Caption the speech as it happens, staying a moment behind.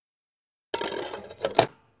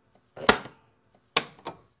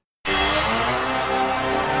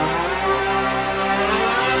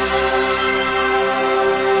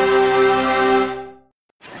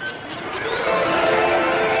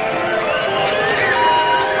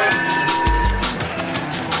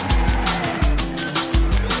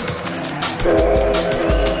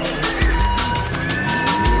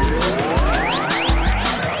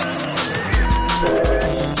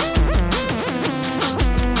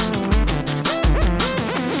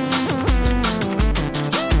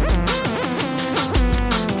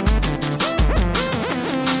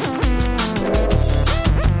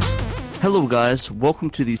guys? Welcome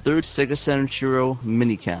to the third Sega Saturn Shiro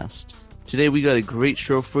minicast. Today we got a great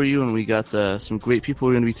show for you, and we got some great people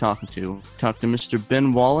we're going to be talking to. Talk to Mr.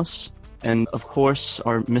 Ben Wallace, and of course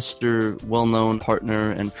our Mr. well-known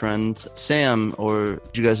partner and friend, Sam, or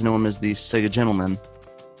you guys know him as the Sega Gentleman.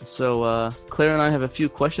 So Claire and I have a few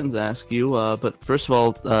questions to ask you, but first of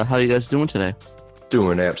all, how are you guys doing today?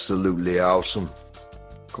 Doing absolutely awesome.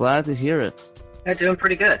 Glad to hear it. Yeah, doing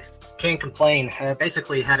pretty good. Can't complain. I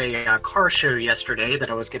basically had a car show yesterday that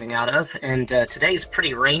I was getting out of, and today's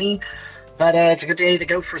pretty rainy, but it's a good day to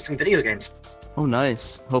go for some video games. Oh,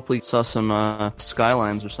 nice. Hopefully you saw some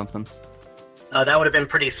Skylines or something. That would have been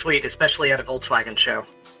pretty sweet, especially at a Volkswagen show.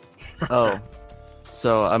 Oh,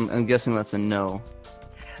 so I'm guessing that's a no.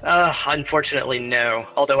 Unfortunately, no.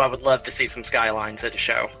 Although I would love to see some Skylines at a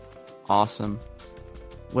show. Awesome.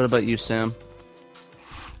 What about you, Sam?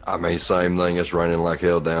 I mean, same thing. It's raining like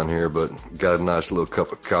hell down here, but got a nice little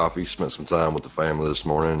cup of coffee. Spent some time with the family this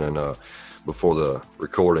morning, and before the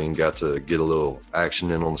recording, got to get a little action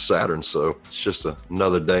in on the Saturn. So it's just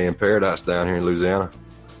another day in paradise down here in Louisiana.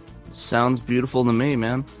 Sounds beautiful to me,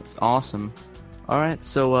 man. It's awesome. All right,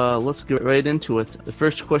 so let's get right into it. The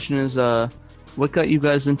first question is, what got you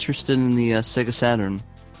guys interested in the Sega Saturn?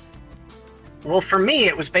 Well, for me,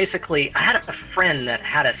 it was basically, I had a friend that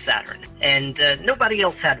had a Saturn, and nobody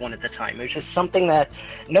else had one at the time. It was just something that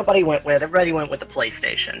nobody went with. Everybody went with the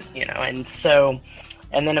PlayStation, you know,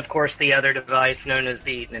 and then, of course, the other device known as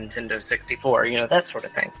the Nintendo 64, you know, that sort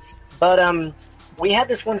of thing. But we had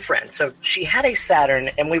this one friend, so she had a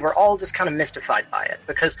Saturn, and we were all just kind of mystified by it,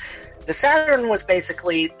 because the Saturn was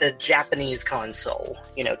basically the Japanese console,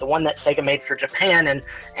 you know, the one that Sega made for Japan, and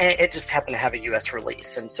it just happened to have a U.S.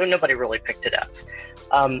 release, and so nobody really picked it up.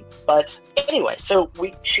 But anyway, so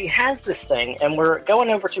she has this thing, and we're going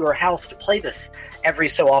over to her house to play this every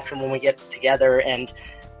so often when we get together, and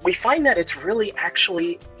we find that it's really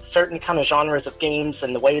actually certain kind of genres of games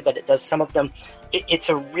and the way that it does some of them, it's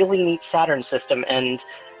a really neat Saturn system, and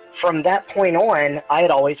from that point on, I had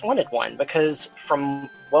always wanted one, because from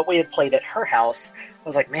what we had played at her house, I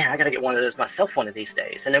was like, man, I gotta get one of those myself one of these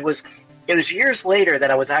days. And it was years later that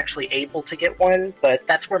I was actually able to get one, but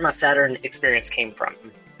that's where my Saturn experience came from.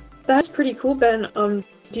 That's pretty cool, Ben.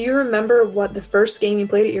 Do you remember what the first game you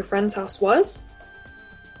played at your friend's house was?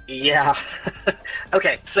 Yeah.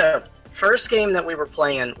 Okay, so first game that we were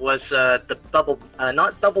playing was the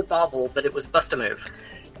not Bubble Bobble, but it was Bust-A-Move.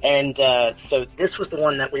 And so this was the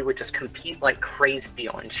one that we would just compete like crazy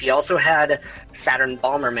on. She also had Saturn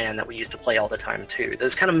Bomberman that we used to play all the time, too.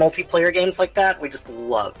 Those kind of multiplayer games like that, we just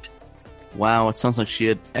loved. Wow, it sounds like she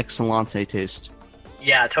had excellent taste.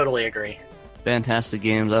 Yeah, I totally agree. Fantastic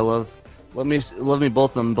games. I love me both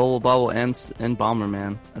of them, Bubble Bobble and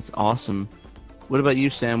Bomberman. That's awesome. What about you,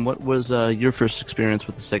 Sam? What was your first experience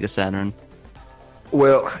with the Sega Saturn?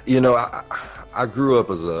 Well, you know, I grew up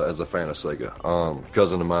as a fan of Sega. A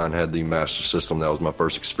cousin of mine had the Master System. That was my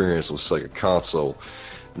first experience with Sega console.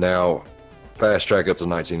 Now, fast track up to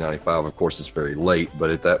 1995. Of course, it's very late, but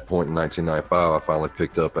at that point in 1995, I finally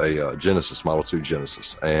picked up a Genesis, Model 2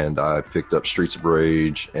 Genesis, and I picked up Streets of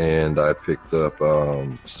Rage, and I picked up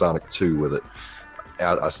Sonic 2 with it.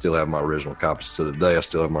 I still have my original copies to the day. I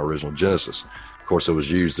still have my original Genesis. Of course, it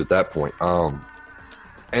was used at that point.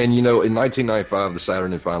 And, you know, in 1995, the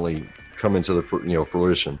Saturn had finally come into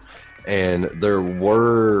fruition, and there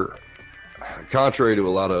were, contrary to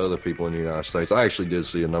a lot of other people in the United States, I actually did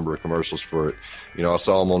see a number of commercials for it. You know, I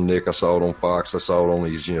saw them on Nick, I saw it on Fox, I saw it on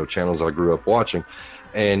these, you know, channels I grew up watching,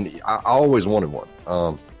 and I always wanted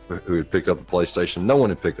one. Who had picked up the PlayStation? No one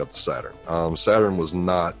had picked up the Saturn. Saturn was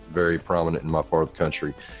not very prominent in my part of the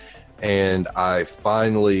country, and I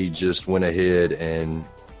finally just went ahead and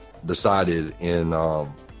decided in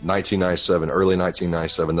 1997, early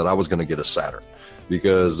 1997, that I was going to get a Saturn,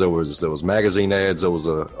 because there was magazine ads. There was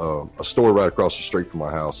a store right across the street from my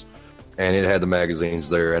house, and it had the magazines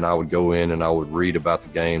there, and I would go in and I would read about the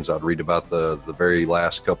games. I'd read about the very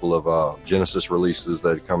last couple of Genesis releases that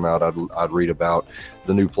had come out. I'd read about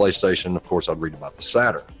the new PlayStation. Of course, I'd read about the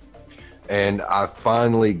Saturn. And I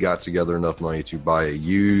finally got together enough money to buy a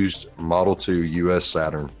used Model 2 US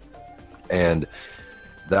Saturn, and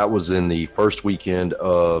that was in the first weekend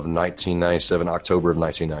of 1997, October of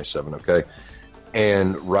 1997, okay?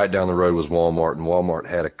 And right down the road was Walmart, and Walmart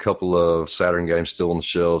had a couple of Saturn games still on the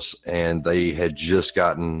shelves, and they had just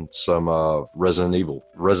gotten some Resident Evil.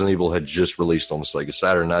 Resident Evil had just released on the Sega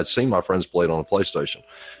Saturn, and I'd seen my friends play it on the PlayStation.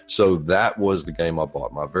 So that was the game I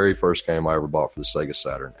bought, my very first game I ever bought for the Sega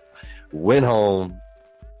Saturn. Went home,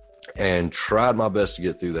 and tried my best to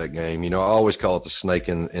get through that game. I always call it the snake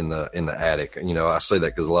in the attic. I say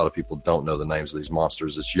that because a lot of people don't know the names of these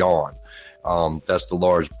monsters. It's Yawn. That's the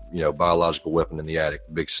large, biological weapon in the attic,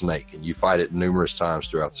 the big snake, and you fight it numerous times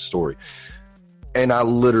throughout the story. And I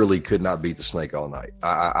literally could not beat the snake all night.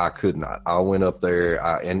 I could not. I went up there,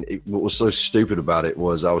 what was so stupid about it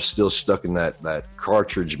was I was still stuck in that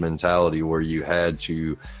cartridge mentality where you had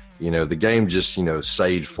to, the game just,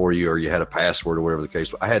 saved for you, or you had a password or whatever the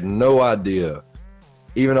case was. I had no idea.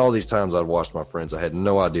 Even all these times I'd watched my friends, I had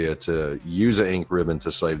no idea to use an ink ribbon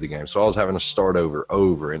to save the game. So I was having to start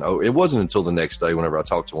over and over. It wasn't until the next day whenever I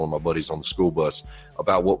talked to one of my buddies on the school bus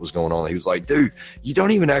about what was going on. He was like, dude, you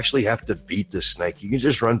don't even actually have to beat this snake. You can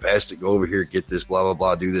just run past it, go over here, get this, blah, blah,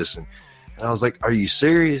 blah, do this. And I was like, are you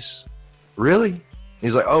serious? Really? And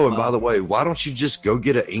he's like, oh, and by the way, why don't you just go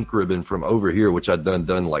get an ink ribbon from over here, which I'd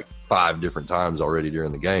done like 5 different times already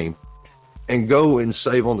during the game, and go and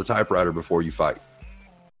save on the typewriter before you fight.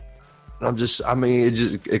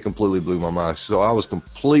 It completely blew my mind. So I was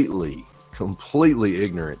completely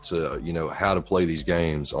ignorant to, how to play these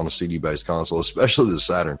games on a CD-based console, especially the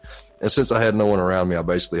Saturn. And since I had no one around me, I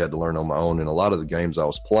basically had to learn on my own. And a lot of the games I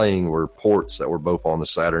was playing were ports that were both on the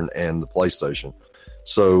Saturn and the PlayStation.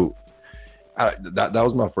 So that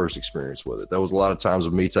was my first experience with it. There was a lot of times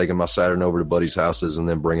of me taking my Saturn over to buddies' houses and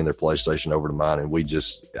then bringing their PlayStation over to mine. And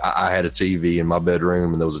I had a TV in my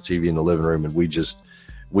bedroom and there was a TV in the living room, and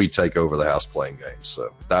we take over the house playing games.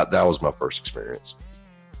 So that was my first experience.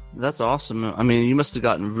 That's awesome. You must have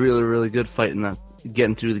gotten really, really good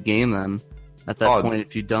getting through the game then. At that point,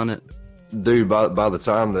 if you'd done it, dude. By the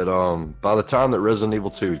time that Resident Evil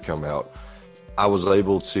 2 had come out, I was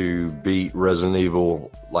able to beat Resident Evil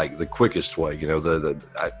like the quickest way.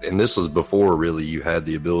 And this was before really you had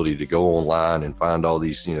the ability to go online and find all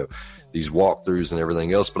these these walkthroughs and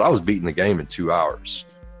everything else. But I was beating the game in 2 hours.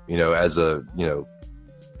 As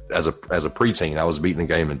a preteen, I was beating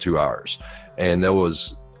the game in 2 hours, and there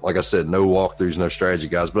was, like I said, no walkthroughs, no strategy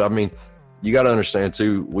guides. But you got to understand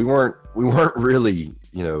too, we weren't really,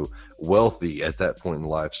 wealthy at that point in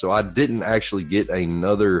life. So I didn't actually get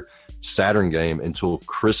another Saturn game until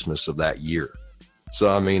Christmas of that year.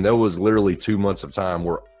 So, there was literally 2 months of time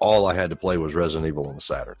where all I had to play was Resident Evil on the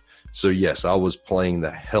Saturn. So yes, I was playing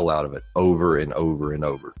the hell out of it over and over and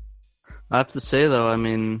over. I have to say, though,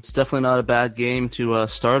 it's definitely not a bad game to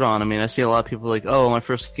start on. I see a lot of people like, oh, my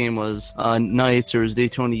first game was Knights or it was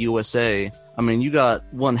Daytona USA. You got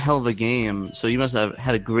one hell of a game, so you must have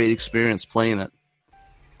had a great experience playing it.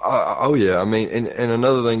 Oh, yeah. And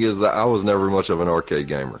another thing is that I was never much of an arcade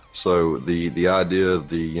gamer. So the idea of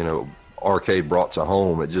the, arcade brought to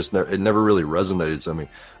home, it never really resonated to me.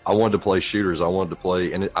 I wanted to play shooters.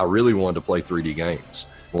 I really wanted to play 3D games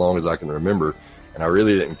as long as I can remember. And I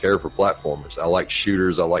really didn't care for platformers. I liked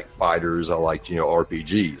shooters. I liked fighters. I liked,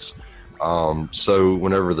 RPGs. So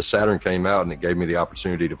whenever the Saturn came out and it gave me the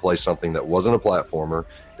opportunity to play something that wasn't a platformer,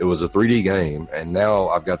 it was a 3D game. And now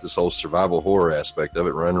I've got this whole survival horror aspect of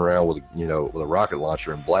it, running around with a rocket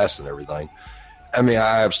launcher and blasting everything. I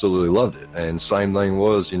absolutely loved it. And same thing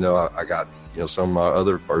was, I got, some of my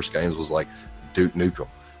other first games was like Duke Nukem.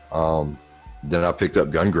 Then I picked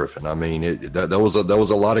up Gun Griffin. There was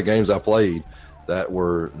a lot of games I played that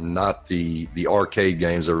were not the arcade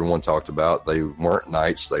games everyone talked about. They weren't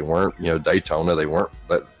Knights. They weren't, Daytona. They weren't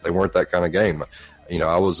that kind of game.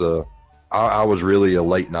 I was really a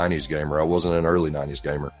late 90s gamer. I wasn't an early 90s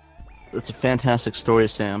gamer. It's a fantastic story,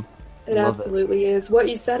 Sam. It absolutely is. What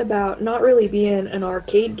you said about not really being an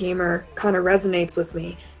arcade gamer kind of resonates with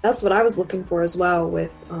me. That's what I was looking for as well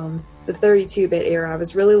with the 32-bit era. I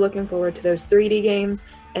was really looking forward to those 3D games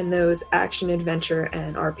and those action-adventure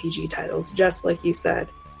and RPG titles, just like you said.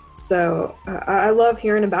 So I love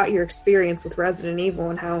hearing about your experience with Resident Evil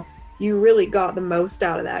and how you really got the most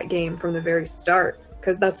out of that game from the very start,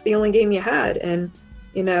 because that's the only game you had. And,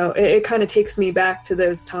 it kind of takes me back to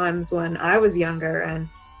those times when I was younger and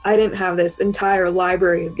I didn't have this entire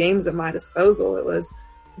library of games at my disposal. It was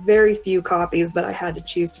very few copies that I had to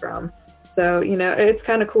choose from. So, it's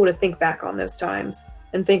kind of cool to think back on those times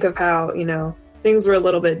and think of how, things were a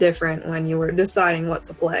little bit different when you were deciding what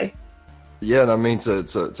to play. Yeah, and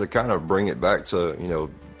to kind of bring it back to,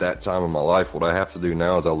 that time of my life, what I have to do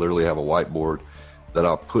now is I literally have a whiteboard that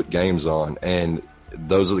I'll put games on, and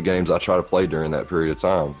those are the games I try to play during that period of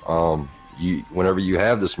time. Whenever you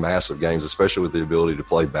have this mass of games, especially with the ability to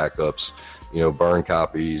play backups, burn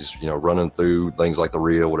copies, running through things like the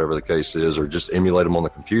RIA, whatever the case is, or just emulate them on the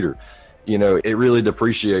computer, it really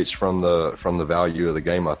depreciates from the value of the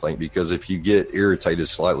game, I think, because if you get irritated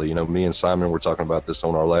slightly, me and Simon were talking about this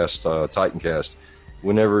on our last Titancast,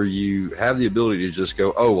 whenever you have the ability to just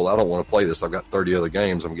go, oh, well, I don't want to play this. I've got 30 other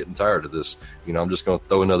games. I'm getting tired of this. I'm just going to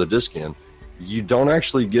throw another disc in. You don't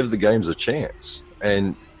actually give the games a chance.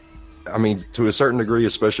 And, I mean, to a certain degree,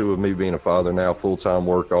 especially with me being a father now, full-time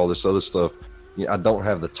work, all this other stuff, I don't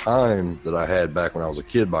have the time that I had back when I was a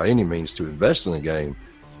kid by any means to invest in a game.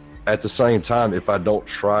 At the same time, if I don't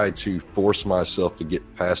try to force myself to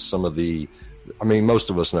get past some of the, I mean,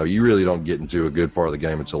 most of us know you really don't get into a good part of the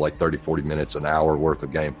game until like 30, 40 minutes, an hour worth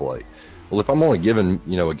of gameplay. Well, if I'm only given,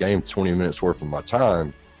 a game 20 minutes worth of my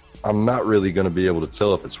time, I'm not really going to be able to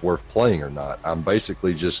tell if it's worth playing or not. I'm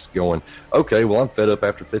basically just going, okay, well, I'm fed up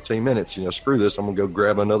after 15 minutes. Screw this. I'm going to go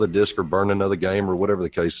grab another disc or burn another game or whatever the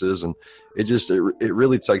case is. And it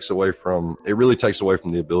really takes away from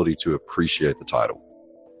the ability to appreciate the title.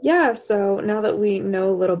 Yeah, so now that we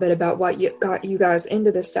know a little bit about what got you guys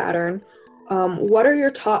into the Saturn, what are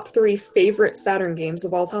your top 3 favorite Saturn games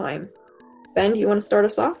of all time? Ben, do you want to start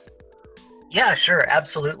us off? Yeah, sure,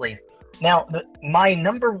 absolutely. Now, my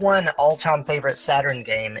number 1 all-time favorite Saturn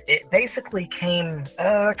game, it basically came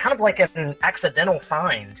kind of like an accidental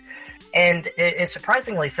find, and it's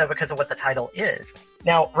surprisingly so because of what the title is.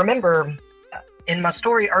 Now, remember, in my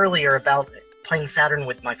story earlier about playing Saturn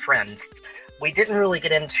with my friends, we didn't really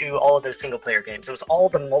get into all of those single-player games. It was all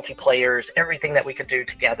the multiplayers, everything that we could do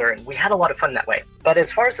together, and we had a lot of fun that way. But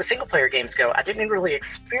as far as the single-player games go, I didn't really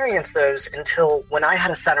experience those until when I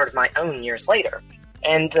had a Saturn of my own years later.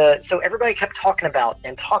 And so everybody kept talking about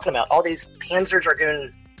all these Panzer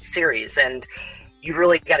Dragoon series, and you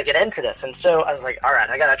really got to get into this. And so I was like, all right,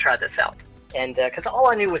 I got to try this out. And because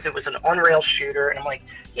all I knew was it was an on-rail shooter, and I'm like,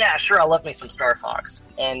 yeah, sure, I love me some Star Fox.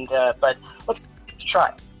 And but let's try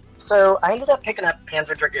it. So I ended up picking up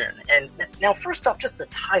Panzer Dragoon. And now, first off, just the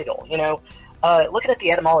title, looking at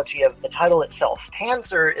the etymology of the title itself,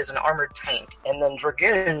 Panzer is an armored tank, and then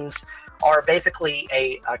Dragoons are basically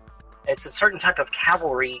it's a certain type of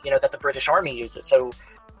cavalry, that the British Army uses. So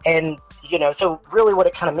really what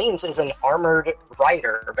it kind of means is an armored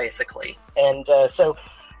rider, basically. And so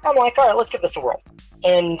I'm like, all right, let's give this a whirl.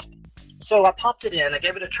 And so I popped it in, I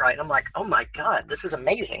gave it a try, and I'm like, oh my god, this is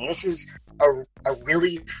amazing. This is a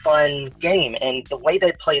really fun game, and the way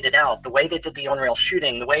they played it out, the way they did the on-rail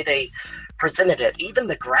shooting, the way they presented it, even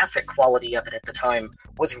the graphic quality of it at the time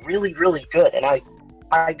was really, really good. And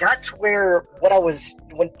I got to where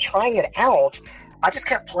when trying it out, I just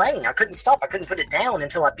kept playing. I couldn't stop. I couldn't put it down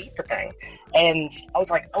until I beat the thing. And I was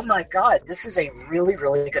like, oh my god, this is a really,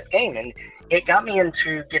 really good game. And it got me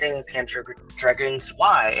into getting Panzer Dragoons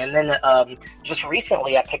Y. And then just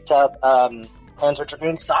recently I picked up Panzer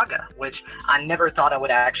Dragoon Saga, which I never thought I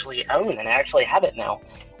would actually own, and I actually have it now.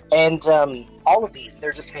 And all of these,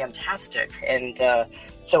 they're just fantastic. And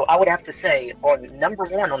so I would have to say, on number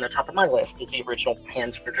 1 on the top of my list is the original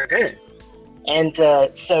Panzer Dragoon.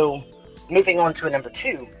 And so moving on to a number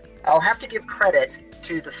 2, I'll have to give credit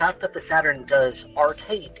to the fact that the Saturn does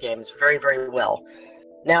arcade games very, very well.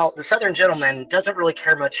 Now, the Southern Gentleman doesn't really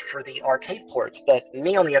care much for the arcade ports, but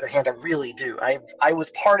me, on the other hand, I really do. I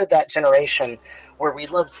was part of that generation where we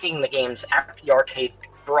loved seeing the games at the arcade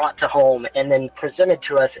brought to home and then presented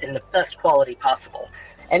to us in the best quality possible.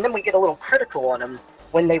 And then we get a little critical on them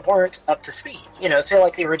when they weren't up to speed. Say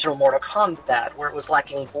like the original Mortal Kombat, where it was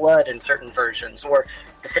lacking blood in certain versions, or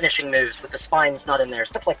the finishing moves with the spines not in there,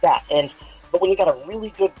 stuff like that. But when you got a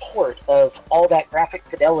really good port of all that graphic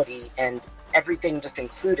fidelity and everything just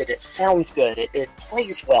included, it sounds good, it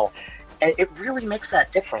plays well, and it really makes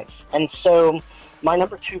that difference. And so my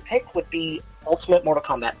number 2 pick would be Ultimate Mortal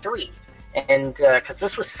Kombat 3. And because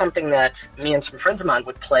this was something that me and some friends of mine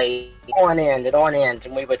would play on end,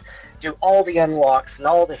 and we would do all the unlocks and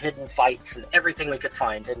all the hidden fights and everything we could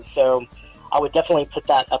find. And so I would definitely put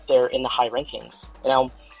that up there in the high rankings.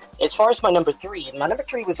 As far as my number 3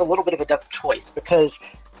 was a little bit of a tough choice, because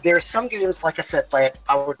there are some games, like I said, that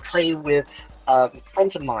I would play with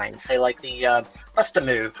friends of mine, say like the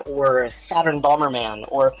Bust-A-Move or Saturn Bomberman,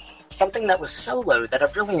 or something that was solo that I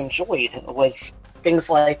really enjoyed was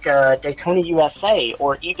things like Daytona USA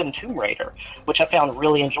or even Tomb Raider, which I found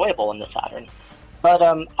really enjoyable in the Saturn. But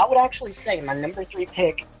I would actually say my number 3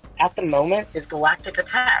 pick at the moment is Galactic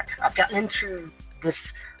Attack. I've gotten into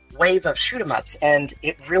this wave of shoot-em-ups, and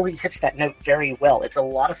it really hits that note very well. It's a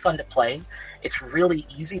lot of fun to play. It's really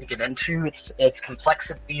easy to get into. Its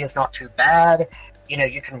complexity is not too bad.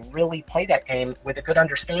 You can really play that game with a good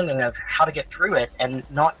understanding of how to get through it and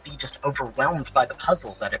not be just overwhelmed by the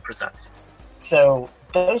puzzles that it presents. So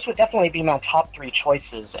those would definitely be my top 3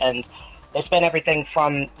 choices, and they span everything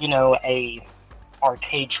from, a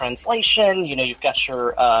arcade translation, you've got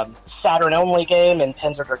your Saturn-only game and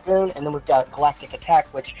Panzer Dragoon, and then we've got Galactic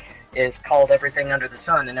Attack, which is called Everything Under the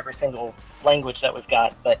Sun in every single language that we've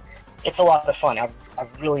got. But it's a lot of fun. I've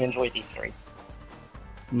really enjoyed these 3.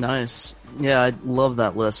 Nice. Yeah, I love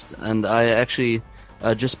that list. And I actually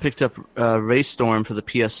just picked up Raystorm for the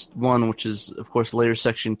PS1, which is, of course, later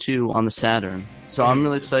Section 2 on the Saturn. So I'm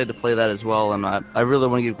really excited to play that as well, and I really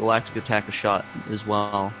want to give Galactic Attack a shot as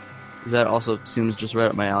well, because that also seems just right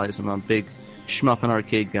up my alley, so I'm a big shmup and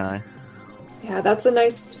arcade guy. Yeah, that's a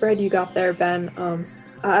nice spread you got there, Ben.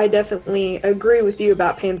 I definitely agree with you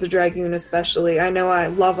about Panzer Dragoon especially. I know I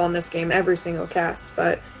love on this game every single cast,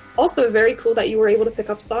 but also very cool that you were able to pick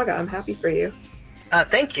up Saga. I'm happy for you.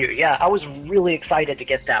 Thank you. Yeah, I was really excited to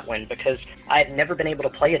get that one because I had never been able to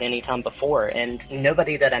play it any time before, and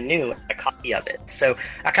nobody that I knew had a copy of it. So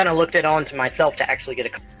I kind of looked it on to myself to actually get a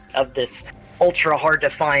copy of this ultra hard to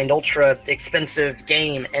find, ultra expensive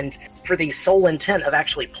game, and for the sole intent of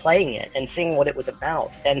actually playing it and seeing what it was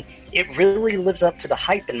about. And it really lives up to the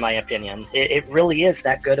hype, in my opinion. It really is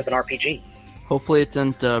that good of an RPG. Hopefully it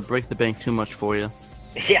didn't break the bank too much for you.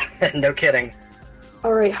 Yeah, no kidding.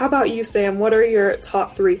 All right, how about you, Sam? What are your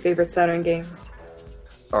top 3 favorite Saturn games?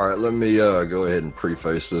 All right, let me go ahead and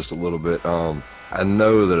preface this a little bit. I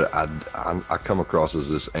know that I come across as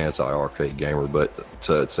this anti-arcade gamer, but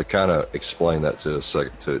to kind of explain that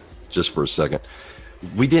just for a second,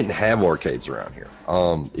 we didn't have arcades around here.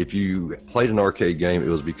 If you played an arcade game, it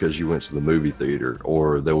was because you went to the movie theater,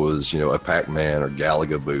 or there was, a Pac-Man or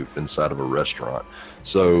Galaga booth inside of a restaurant.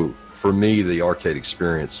 So for me, the arcade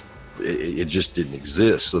experience, it just didn't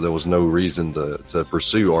exist. So there was no reason to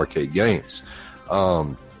pursue arcade games.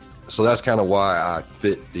 So that's kind of why I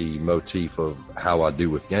fit the motif of how I do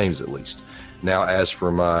with games, at least. Now, as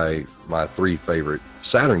for my 3 favorite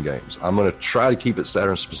Saturn games, I'm going to try to keep it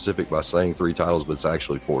Saturn specific by saying 3 titles, but it's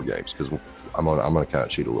actually 4 games because I'm going to kind of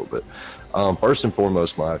cheat a little bit. First and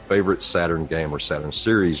foremost, my favorite Saturn game, or Saturn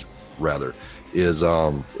series rather, is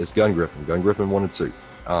Gun Griffin. Gun Griffin 1 and 2.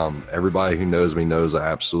 Everybody who knows me knows I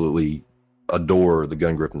absolutely adore the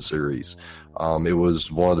Gun Griffin series. It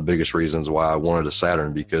was one of the biggest reasons why I wanted a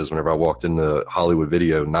Saturn, because whenever I walked into Hollywood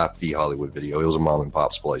Video, not the Hollywood Video, it was a mom and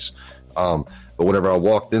pop's place. But whenever I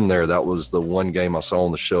walked in there, that was the one game I saw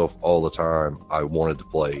on the shelf all the time I wanted to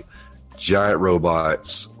play. Giant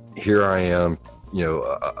robots. Here I am,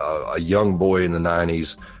 a young boy in the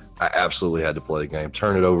 90s. I absolutely had to play the game.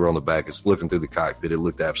 Turn it over on the back. It's looking through the cockpit. It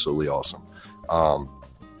looked absolutely awesome.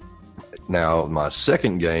 Now, my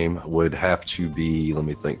second game would have to be, let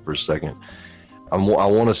me think for a second. I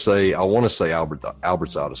want to say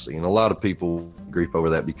Albert's Odyssey, and a lot of people grief over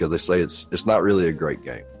that because they say it's not really a great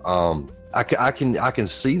game. I can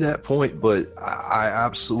see that point, but I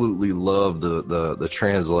absolutely love the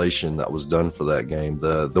translation that was done for that game,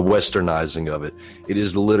 the westernizing of it. It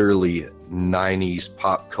is literally 90s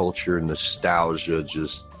pop culture nostalgia,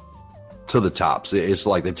 just to the tops. It's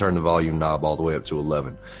like they turned the volume knob all the way up to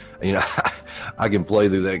 11. I can play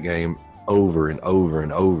through that game over and over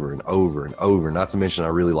and over and over and over. Not to mention, I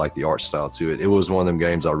really like the art style to it. It was one of them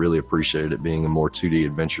games I really appreciated, it being a more 2D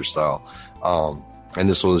adventure style. And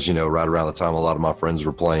this was, right around the time a lot of my friends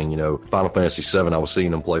were playing, Final Fantasy VII. I was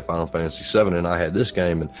seeing them play Final Fantasy VII, and I had this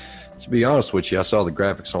game. And to be honest with you, I saw the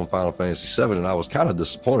graphics on Final Fantasy VII, and I was kind of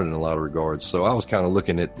disappointed in a lot of regards. So I was kind of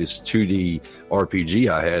looking at this 2D RPG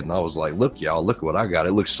I had, and I was like, look, y'all, look at what I got.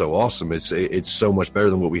 It looks so awesome. It's so much better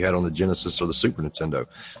than what we had on the Genesis or the Super Nintendo.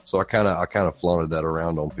 So I kind of flaunted that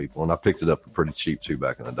around on people, and I picked it up for pretty cheap, too,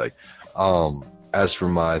 back in the day. As for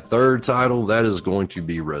my third title, that is going to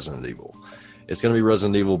be Resident Evil. It's going to be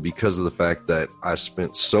Resident Evil because of the fact that I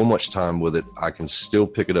spent so much time with it. I can still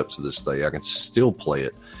pick it up to this day. I can still play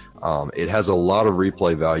it. It has a lot of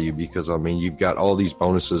replay value because, you've got all these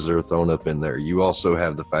bonuses that are thrown up in there. You also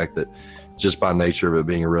have the fact that just by nature of it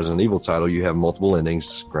being a Resident Evil title, you have multiple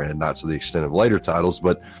endings, granted not to the extent of later titles,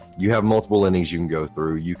 but you have multiple endings you can go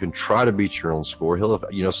through. You can try to beat your own score.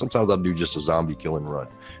 Sometimes I'll do just a zombie killing run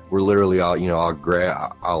where literally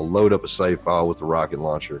I'll load up a save file with the rocket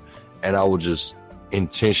launcher, and I will just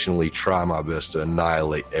intentionally try my best to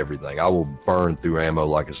annihilate everything. I will burn through ammo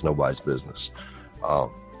like it's nobody's business.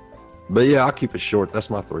 But yeah, I'll keep it short. That's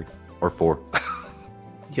my 3 or 4.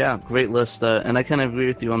 Yeah, great list. And I kind of agree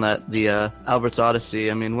with you on that. The Albert's Odyssey,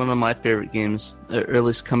 one of my favorite games, or at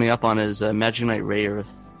least coming up on, is Magic Knight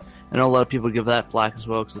Rayearth. I know a lot of people give that flack as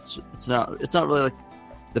well because it's not really like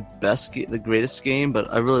the greatest game,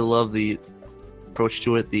 but I really love the approach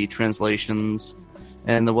to it, the translations,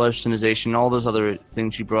 and the westernization, all those other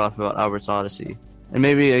things you brought up about Albert's Odyssey. And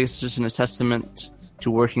maybe it's just a testament to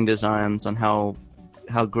working designs on how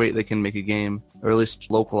great they can make a game, or at least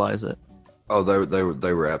localize it. Oh,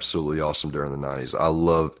 they were absolutely awesome during the 90s. I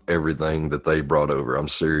loved everything that they brought over. I'm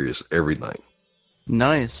serious, everything.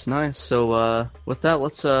 Nice, nice. So with that,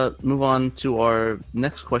 let's move on to our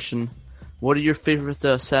next question. What are your favorite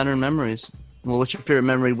Saturn memories? Well, what's your favorite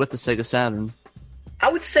memory with the Sega Saturn?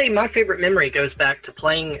 I would say my favorite memory goes back to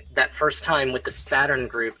playing that first time with the Saturn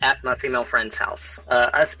group at my female friend's house.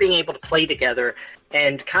 Us being able to play together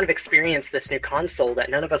and kind of experience this new console that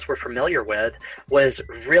none of us were familiar with was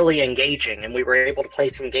really engaging, and we were able to play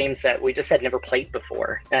some games that we just had never played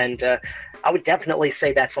before. And I would definitely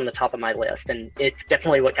say that's on the top of my list, and it's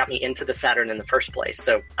definitely what got me into the Saturn in the first place.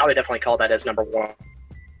 So I would definitely call that as number one.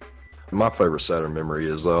 My favorite Saturn memory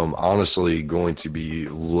is honestly going to be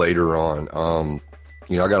later on.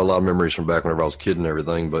 I got a lot of memories from back whenever I was a kid and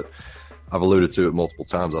everything, but I've alluded to it multiple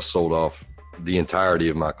times. I sold off the entirety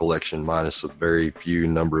of my collection, minus a very few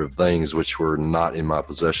number of things which were not in my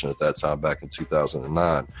possession at that time back in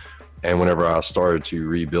 2009. And whenever I started to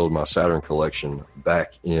rebuild my Saturn collection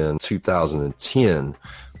back in 2010,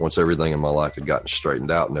 once everything in my life had gotten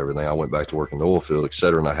straightened out and everything, I went back to work in the oil field, et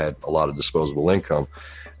cetera, and I had a lot of disposable income.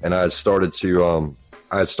 And I had started to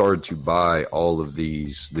buy all of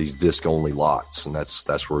these disc-only lots, and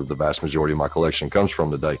that's where the vast majority of my collection comes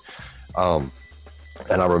from today.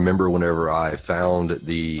 And I remember whenever I found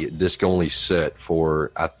the disc-only set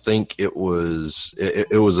for, I think it was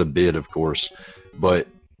a bid, of course, but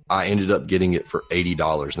I ended up getting it for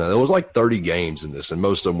 $80. Now, there was like 30 games in this, and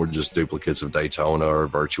most of them were just duplicates of Daytona or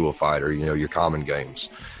Virtua Fighter, your common games.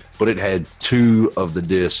 But it had 2 of the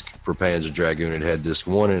disc for Panzer Dragoon. It had disc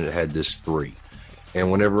 1 and it had disc 3.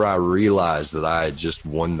 And whenever I realized that I had just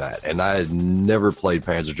won that, and I had never played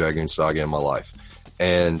Panzer Dragoon Saga in my life,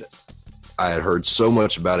 and I had heard so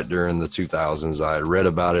much about it during the 2000s. I had read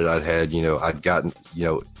about it. I'd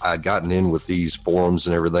gotten in with these forums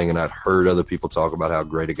and everything, and I'd heard other people talk about how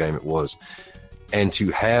great a game it was. And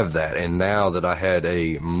to have that, and now that I had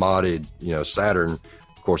a modded, Saturn,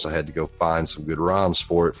 of course, I had to go find some good ROMs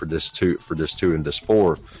for it for disc 2 and disc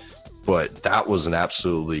 4. But that was an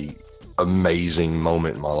absolutely amazing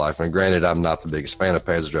moment in my life. And granted, I'm not the biggest fan of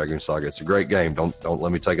Panzer Dragoon Saga. It's a great game. Don't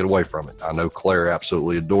let me take it away from it. I know Claire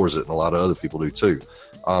absolutely adores it, and a lot of other people do too.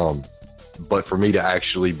 But for me to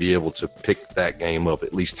actually be able to pick that game up,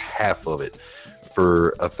 at least half of it,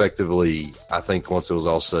 for effectively, I think once it was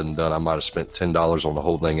all said and done, I might have spent $10 on the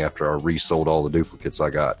whole thing after I resold all the duplicates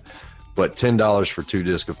I got. But $10 for 2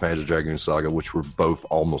 discs of Panzer Dragoon Saga, which were both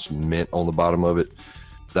almost mint on the bottom of it,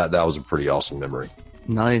 that was a pretty awesome memory.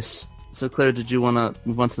 Nice. So, Claire, did you want to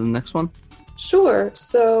move on to the next one? Sure.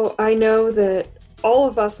 So I know that all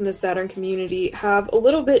of us in the Saturn community have a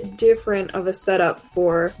little bit different of a setup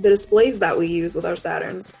for the displays that we use with our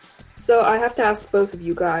Saturns. So I have to ask both of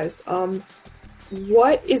you guys,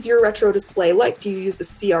 what is your retro display like? Do you use a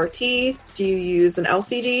CRT? Do you use an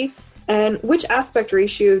LCD? And which aspect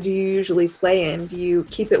ratio do you usually play in? Do you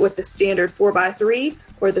keep it with the standard 4:3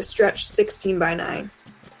 or the stretch 16:9?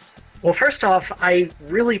 Well, first off, I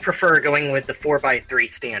really prefer going with the 4:3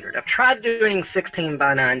 standard. I've tried doing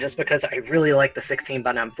 16:9 just because I really like the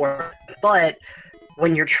 16:9 format, but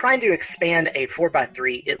when you're trying to expand a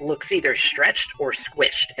 4:3, it looks either stretched or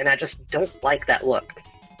squished, and I just don't like that look.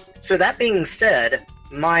 So that being said,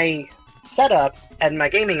 my setup at my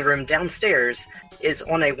gaming room downstairs is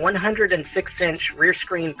on a 106-inch rear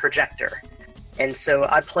screen projector. And so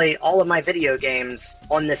I play all of my video games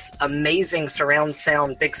on this amazing surround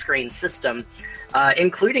sound big screen system,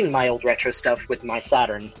 including my old retro stuff with my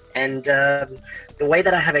Saturn. And the way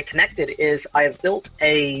that I have it connected is I've built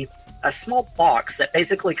a small box that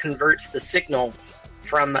basically converts the signal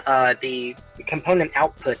from the component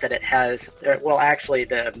output that it has, well, actually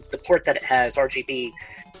the port that it has, RGB,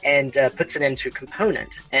 and puts it into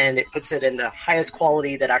component. And it puts it in the highest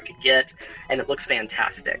quality that I could get, and it looks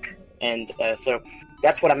fantastic. And so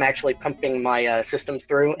that's what I'm actually pumping my systems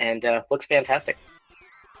through, and looks fantastic.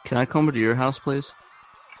 Can I come over to your house, please?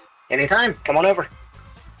 Anytime. Come on over.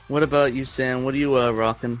 What about you, Sam? What are you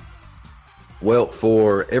rocking? Well,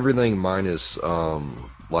 for everything minus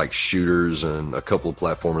like shooters and a couple of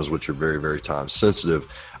platformers, which are very, very time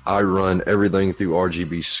sensitive, I run everything through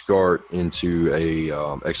RGB SCART into a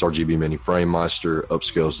XRGB Mini FrameMeister,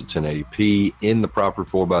 upscales to 1080p in the proper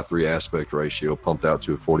 4:3 aspect ratio, pumped out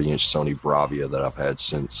to a 40-inch Sony Bravia that I've had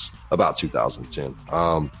since about 2010.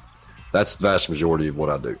 That's the vast majority of what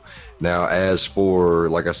I do. Now, as for,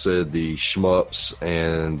 like I said, the shmups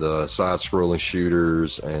and the side-scrolling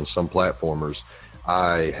shooters and some platformers,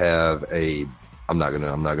 I have a I'm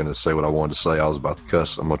not gonna say what I wanted to say. I was about to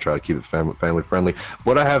cuss. I'm gonna try to keep it family friendly.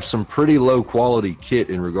 But I have some pretty low quality kit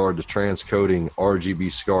in regard to transcoding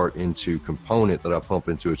RGB SCART into component that I pump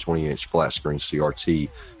into a 20-inch flat screen CRT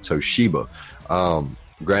Toshiba.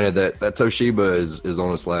 Granted, that Toshiba is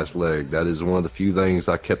on its last leg. That is one of the few things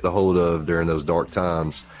I kept a hold of during those dark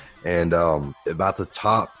times. And about the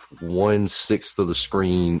top 1/6 of the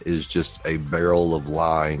screen is just a barrel of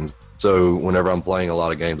lines. So whenever I'm playing a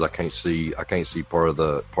lot of games, I can't see part of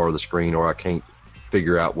the screen, or I can't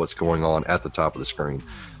figure out what's going on at the top of the screen.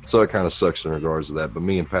 So it kind of sucks in regards to that. But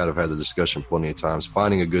me and Pat have had the discussion plenty of times.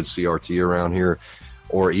 Finding a good CRT around here,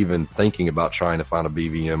 or even thinking about trying to find a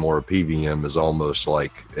BVM or a PVM, is almost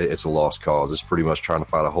like it's a lost cause. It's pretty much trying to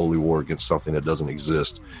fight a holy war against something that doesn't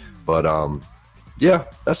exist. But yeah,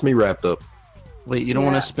 that's me wrapped up. Wait, you don't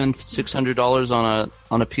want to spend $600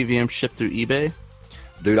 on a PVM shipped through eBay?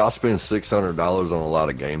 Dude, I'll spend $600 on a lot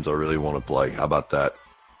of games I really want to play. How about that?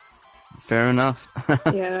 Fair enough.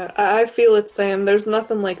 Yeah, I feel it, Sam. There's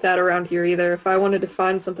nothing like that around here either. If I wanted to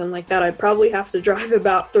find something like that, I'd probably have to drive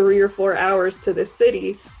about 3 or 4 hours to the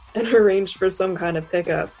city and arrange for some kind of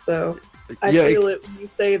pickup. So I feel it when you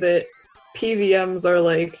say that PVMs are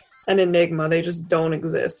like an enigma. They just don't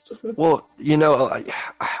exist. Well,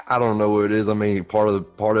 I don't know what it is. I mean, part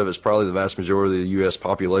of it's probably the vast majority of the U.S.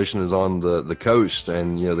 population is on the coast,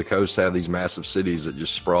 and the coasts have these massive cities that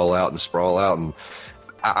just sprawl out. And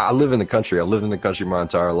I live in the country. I lived in the country my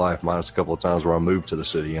entire life, minus a couple of times where I moved to the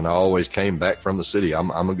city, and I always came back from the city.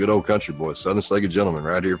 I'm a good old country boy, Southern Sega gentleman,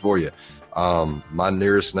 right here for you. My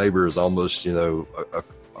nearest neighbor is almost a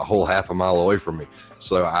whole half a mile away from me.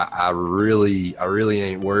 So I really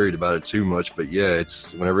ain't worried about it too much. But yeah,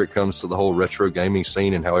 it's whenever it comes to the whole retro gaming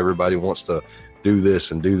scene and how everybody wants to do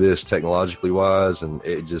this technologically wise, and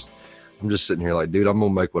I'm just sitting here like, dude, I'm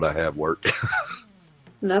gonna make what I have work.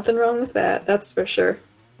 Nothing wrong with that. That's for sure.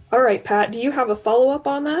 All right, Pat, do you have a follow-up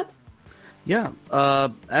on that? Yeah.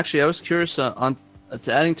 Actually, I was curious on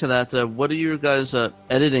adding to that. What are your guys'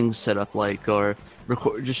 editing setup like, or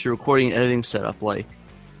just your recording editing setup like?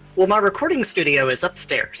 Well, my recording studio is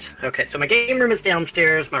upstairs. Okay, so my game room is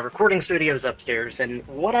downstairs, my recording studio is upstairs, and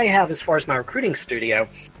what I have as far as my recording studio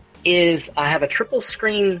is I have a triple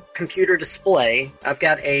screen computer display. I've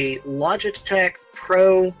got a Logitech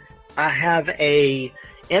Pro. I have a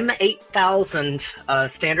M8000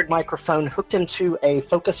 standard microphone hooked into a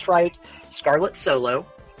Focusrite Scarlett Solo.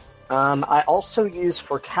 I also use,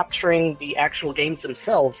 for capturing the actual games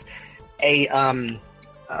themselves, a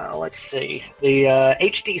the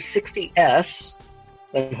HD60S.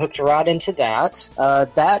 I'm hooked right into that.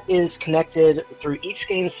 That is connected through each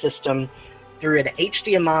game system through an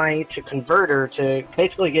HDMI to converter to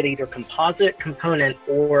basically get either composite component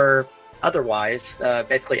or otherwise,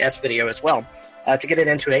 basically S-video as well, to get it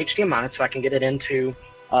into HDMI so I can get it into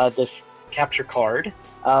this capture card.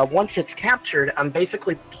 Once it's captured, I'm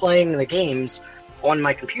basically playing the games on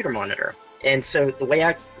my computer monitor. And so the way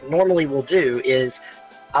I normally will do is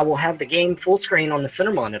I will have the game full screen on the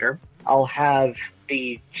center monitor. I'll have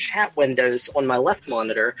the chat windows on my left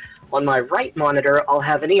monitor. On my right monitor, I'll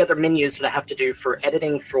have any other menus that I have to do for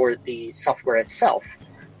editing for the software itself.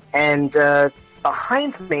 And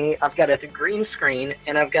behind me, I've got a green screen,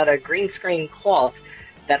 and I've got a green screen cloth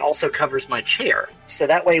that also covers my chair. So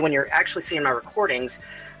that way, when you're actually seeing my recordings,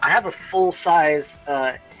 I have a full-size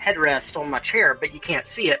headrest on my chair, but you can't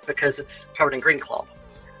see it because it's covered in green cloth.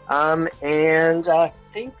 And I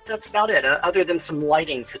think that's about it, other than some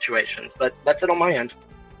lighting situations, but that's it on my end.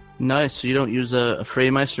 Nice. So you don't use a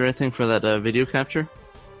FrameMeister or anything for that video capture?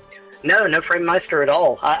 No FrameMeister at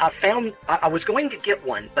all. I was going to get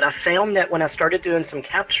one, but I found that when I started doing some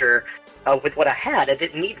capture with what I had, I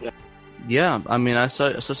didn't need one. Yeah, I mean, I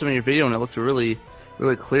saw some of your video and it looked really,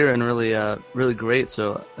 really clear and really great.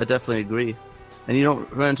 So I definitely agree. And you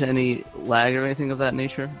don't run into any lag or anything of that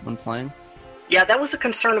nature when playing? Yeah, that was a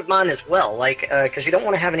concern of mine as well. Like, because you don't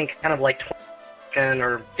want to have any kind of like 20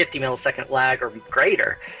 or 50 millisecond lag or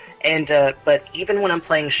greater. And but even when I'm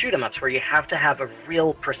playing shoot 'em ups where you have to have a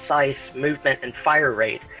real precise movement and fire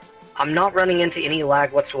rate, I'm not running into any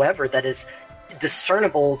lag whatsoever that is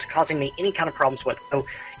discernible to causing me any kind of problems with. So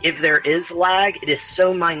if there is lag, it is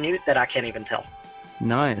so minute that I can't even tell.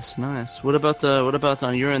 Nice. What about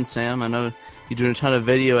on your end, Sam? I know you're doing a ton of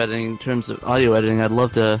video editing in terms of audio editing. I'd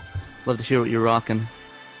love to hear what you're rocking.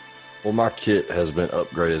 Well, my kit has been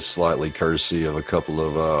upgraded slightly, courtesy of a couple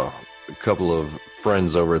of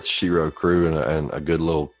friends over at the Shiro crew and a good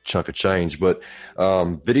little chunk of change. But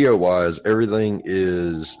video-wise, everything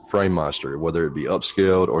is FrameMeister, whether it be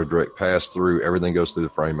upscaled or direct pass-through. Everything goes through the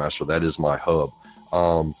FrameMeister. That is my hub.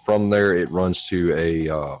 From there, it runs to a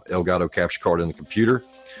Elgato capture card in the computer.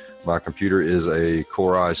 My computer is a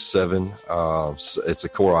Core i7. It's a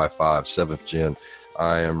Core i5, 7th gen.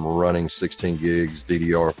 I am running 16 gigs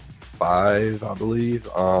DDR5, I believe.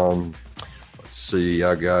 Let's see,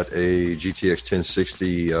 I got a GTX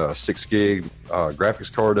 1060 6 gig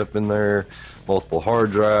graphics card up in there. Multiple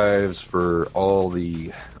hard drives for all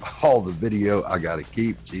the video I got to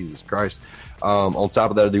keep. Jesus Christ. On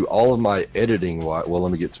top of that, I do all of my editing. Well,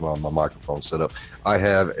 let me get to my microphone set up. I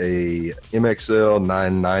have a MXL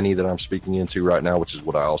 990 that I'm speaking into right now, which is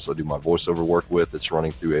what I also do my voiceover work with. It's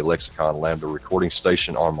running through a Lexicon Lambda recording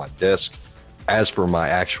station on my desk. As for my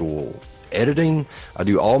actual editing, I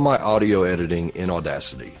do all my audio editing in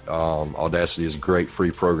Audacity. Audacity is a great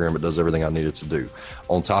free program. It does everything I need it to do.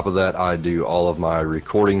 On top of that, I do all of my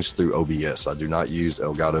recordings through OBS. I do not use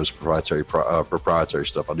Elgato's proprietary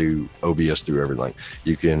stuff. I do OBS through everything.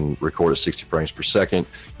 You can record at 60 frames per second.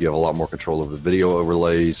 You have a lot more control over the video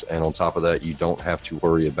overlays. And on top of that, you don't have to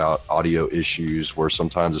worry about audio issues where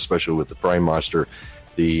sometimes, especially with the FrameMeister,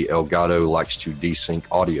 the Elgato likes to desync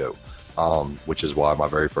audio. Which is why my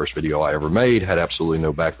very first video I ever made had absolutely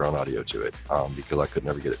no background audio to it, because I could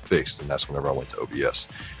never get it fixed, and that's whenever I went to OBS.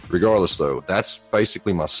 Regardless, though, that's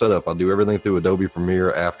basically my setup. I do everything through Adobe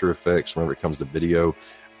Premiere, After Effects. Whenever it comes to video,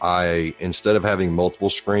 instead of having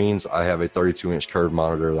multiple screens, I have a 32-inch curved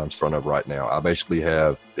monitor that I'm in front of right now. I basically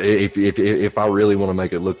have, if I really want to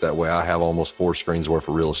make it look that way, I have almost 4 screens worth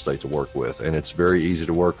of real estate to work with, and it's very easy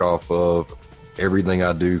to work off of. Everything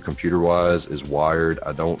I do computer-wise is wired.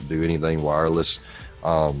 I don't do anything wireless.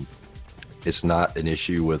 It's not an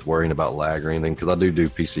issue with worrying about lag or anything, because I do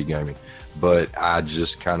PC gaming. But I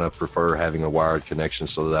just kind of prefer having a wired connection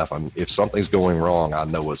so that if something's going wrong, I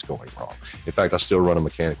know what's going wrong. In fact, I still run a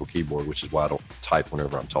mechanical keyboard, which is why I don't type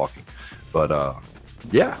whenever I'm talking. But,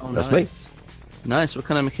 that's nice. Me. Nice. What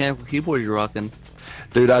kind of mechanical keyboard are you rocking?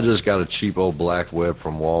 Dude, I just got a cheap old black web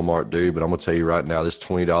from Walmart, dude. But I'm gonna tell you right now, this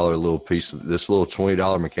 $20 little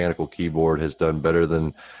 $20 mechanical keyboard has done better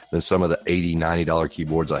than some of the $80, $90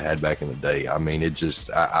 keyboards I had back in the day. I mean,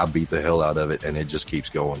 I beat the hell out of it, and it just keeps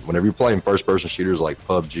going. Whenever you're playing first-person shooters like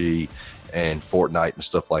PUBG and Fortnite and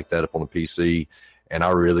stuff like that up on the PC, and I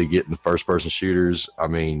really get into first-person shooters, I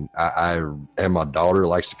mean, I and my daughter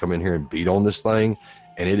likes to come in here and beat on this thing,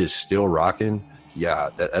 and it is still rocking. Yeah,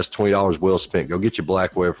 that's $20 well spent. Go get your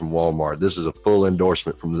black web from Walmart. This is a full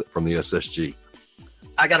endorsement from the SSG.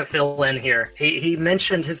 I got to fill in here. He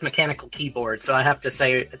mentioned his mechanical keyboard, so I have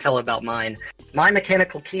to tell about mine. My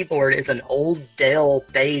mechanical keyboard is an old Dell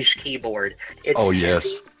beige keyboard.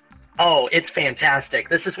 Yes. Oh, it's fantastic.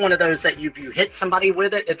 This is one of those that if you hit somebody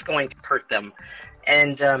with it, it's going to hurt them.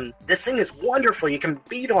 And this thing is wonderful. You can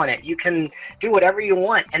beat on it. You can do whatever you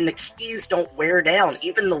want. And the keys don't wear down.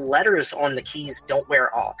 Even the letters on the keys don't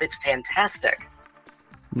wear off. It's fantastic.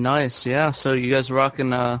 Nice, yeah. So you guys are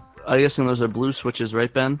rocking, I guess those are blue switches,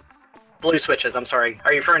 right, Ben? Blue switches, I'm sorry.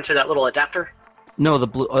 Are you referring to that little adapter? No, the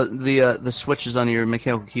blue, the switches on your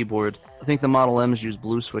mechanical keyboard. I think the Model M's use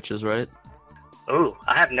blue switches, right? Ooh,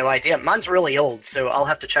 I have no idea. Mine's really old, so I'll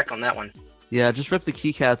have to check on that one. Yeah, just rip the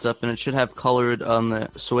keycaps up, and it should have colored on the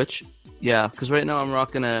switch. Yeah, because right now I'm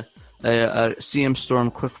rocking a CM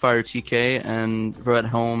Storm Quickfire TK, and we're at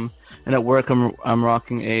home, and at work I'm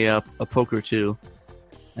rocking a Poker 2,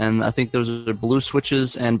 and I think those are blue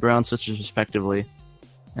switches and brown switches respectively,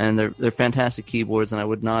 and they're fantastic keyboards, and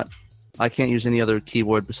I can't use any other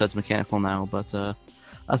keyboard besides mechanical now, but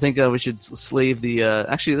I think we should slave the.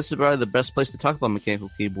 Actually, this is probably the best place to talk about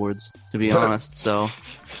mechanical keyboards, to be honest. So.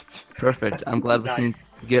 Perfect. I'm glad we can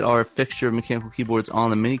get our fixture of mechanical keyboards on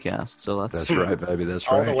the minicast. So that's right, baby. That's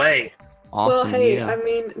all right. the way. Awesome. Well, hey, yeah. I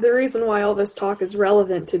mean, the reason why all this talk is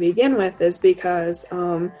relevant to begin with is because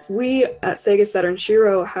we at Sega Saturn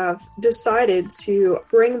Shiro have decided to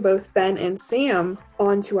bring both Ben and Sam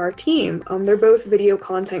onto our team. They're both video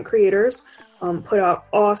content creators, put out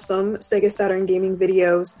awesome Sega Saturn gaming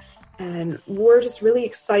videos, and we're just really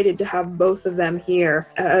excited to have both of them here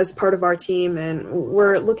as part of our team, and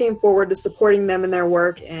we're looking forward to supporting them in their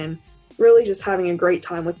work and really just having a great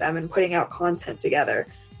time with them and putting out content together.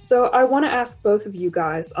 So I want to ask both of you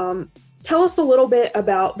guys, tell us a little bit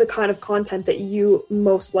about the kind of content that you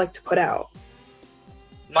most like to put out.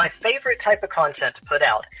 My favorite type of content to put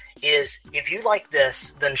out is, if you like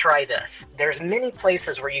this, then try this. There's many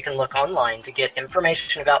places where you can look online to get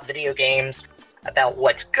information about video games, about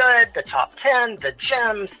what's good, the top 10, the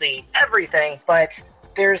gems, the everything, but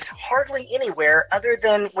there's hardly anywhere other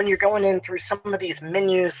than when you're going in through some of these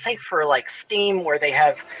menus, say for like Steam, where they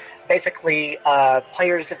have basically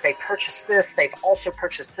players, if they purchase this, they've also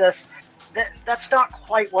purchased this. that's not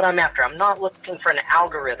quite what I'm after. I'm not looking for an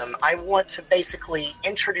algorithm. I want to basically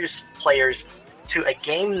introduce players to a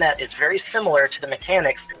game that is very similar to the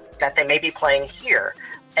mechanics that they may be playing here.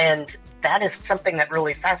 And that is something that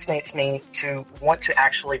really fascinates me, to want to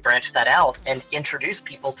actually branch that out and introduce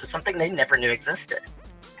people to something they never knew existed.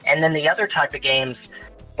 And then the other type of games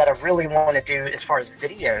that I really want to do as far as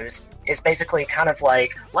videos is basically kind of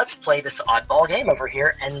like, let's play this oddball game over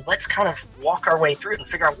here and let's kind of walk our way through it and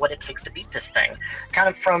figure out what it takes to beat this thing, kind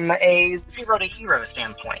of from a zero to hero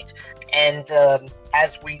standpoint. And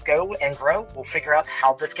as we go and grow, we'll figure out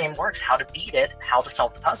how this game works, how to beat it, how to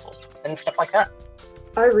solve the puzzles, and stuff like that.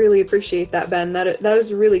 I really appreciate that, Ben. That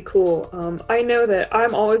is really cool. I know that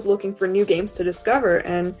I'm always looking for new games to discover,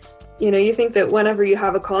 and you think that whenever you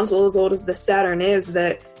have a console as old as the Saturn is,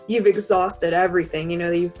 that you've exhausted everything,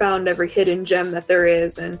 that you've found every hidden gem that there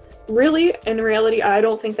is. And really, in reality, I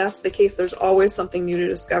don't think that's the case. There's always something new to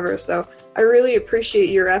discover. So I really appreciate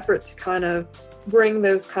your effort to kind of bring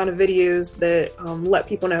those kind of videos that let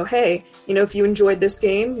people know, hey, if you enjoyed this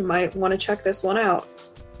game, you might want to check this one out.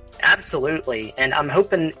 Absolutely. And I'm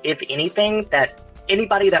hoping, if anything, that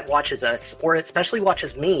anybody that watches us, or especially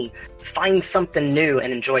watches me, finds something new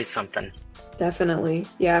and enjoys something. Definitely.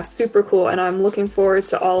 Yeah, super cool. And I'm looking forward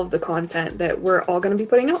to all of the content that we're all going to be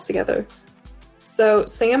putting out together. So,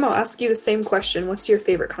 Sam, I'll ask you the same question. What's your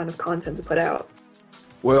favorite kind of content to put out?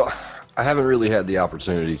 Well, I haven't really had the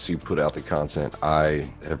opportunity to put out the content I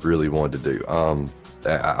have really wanted to do.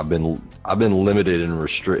 I've been limited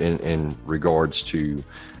in regards to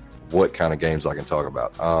what kind of games I can talk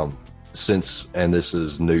about. And this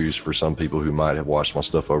is news for some people who might have watched my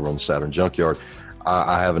stuff over on the Saturn Junkyard,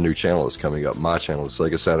 I have a new channel that's coming up. My channel is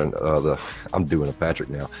Sega Saturn. I'm doing a Patrick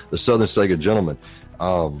now. The Southern Sega Gentleman.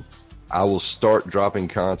 I will start dropping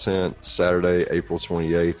content Saturday, April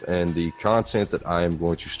 28th, and the content that I am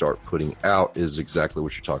going to start putting out is exactly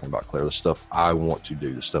what you're talking about, Claire. The stuff I want to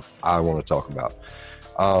do, the stuff I want to talk about.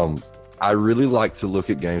 I really like to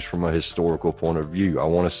look at games from a historical point of view. I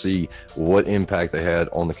want to see what impact they had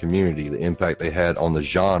on the community, the impact they had on the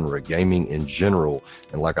genre, gaming in general.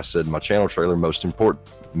 And like I said in my channel trailer, most important,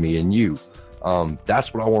 me and you.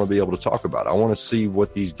 That's what I want to be able to talk about. I want to see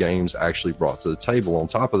what these games actually brought to the table. On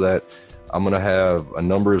top of that, I'm going to have a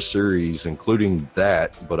number of series, including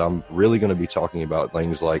that, but I'm really going to be talking about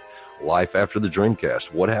things like life after the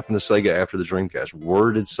Dreamcast. What happened to Sega after the Dreamcast?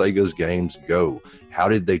 Where did Sega's games go? How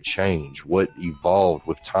did they change? What evolved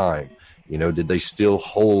with time? Did they still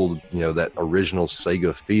hold, that original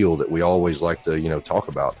Sega feel that we always like to, talk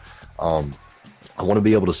about? I want to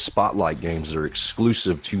be able to spotlight games that are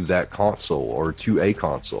exclusive to that console or to a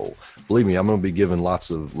console. Believe me, I'm going to be giving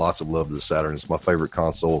lots of love to the Saturn. It's my favorite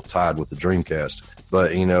console, tied with the Dreamcast.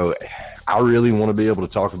 But, I really want to be able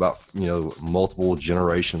to talk about, multiple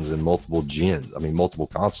generations and multiple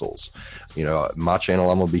consoles. My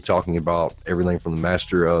channel, I'm going to be talking about everything from the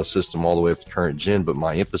Master System all the way up to current gen, but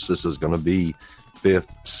my emphasis is going to be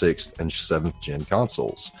 5th, 6th, and 7th gen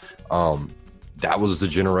consoles. That was the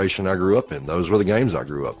generation I grew up in. Those were the games I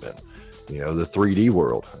grew up in. The 3D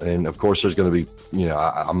world. And of course there's going to be,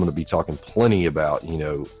 I'm going to be talking plenty about,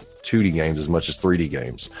 2D games as much as 3D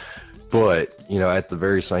games. But, at the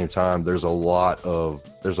very same time, there's a lot of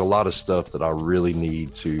stuff that I really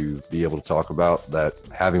need to be able to talk about that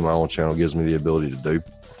having my own channel gives me the ability to do.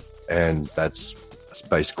 And that's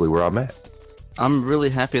basically where I'm at. I'm really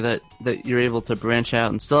happy that you're able to branch out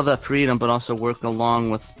and still have that freedom, but also work along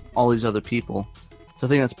with all these other people. So I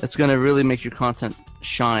think it's going to really make your content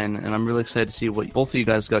shine, and I'm really excited to see what both of you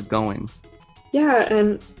guys got going. Yeah,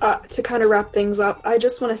 and to kind of wrap things up, I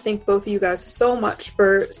just want to thank both of you guys so much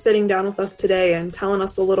for sitting down with us today and telling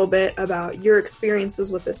us a little bit about your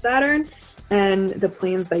experiences with the Saturn and the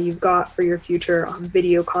plans that you've got for your future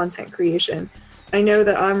video content creation. I know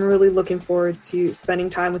that I'm really looking forward to spending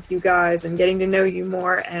time with you guys and getting to know you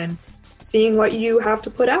more and seeing what you have to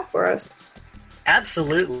put out for us.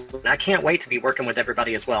 Absolutely. I can't wait to be working with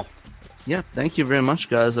everybody as well. Yeah, thank you very much,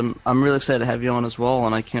 guys. I'm really excited to have you on as well,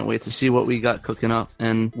 and I can't wait to see what we got cooking up.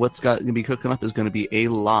 And what's going to be cooking up is going to be a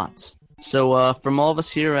lot. So from all of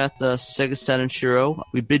us here at the Sega Saturn Shiro,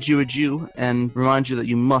 we bid you adieu and remind you that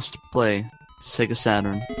you must play Sega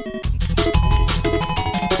Saturn.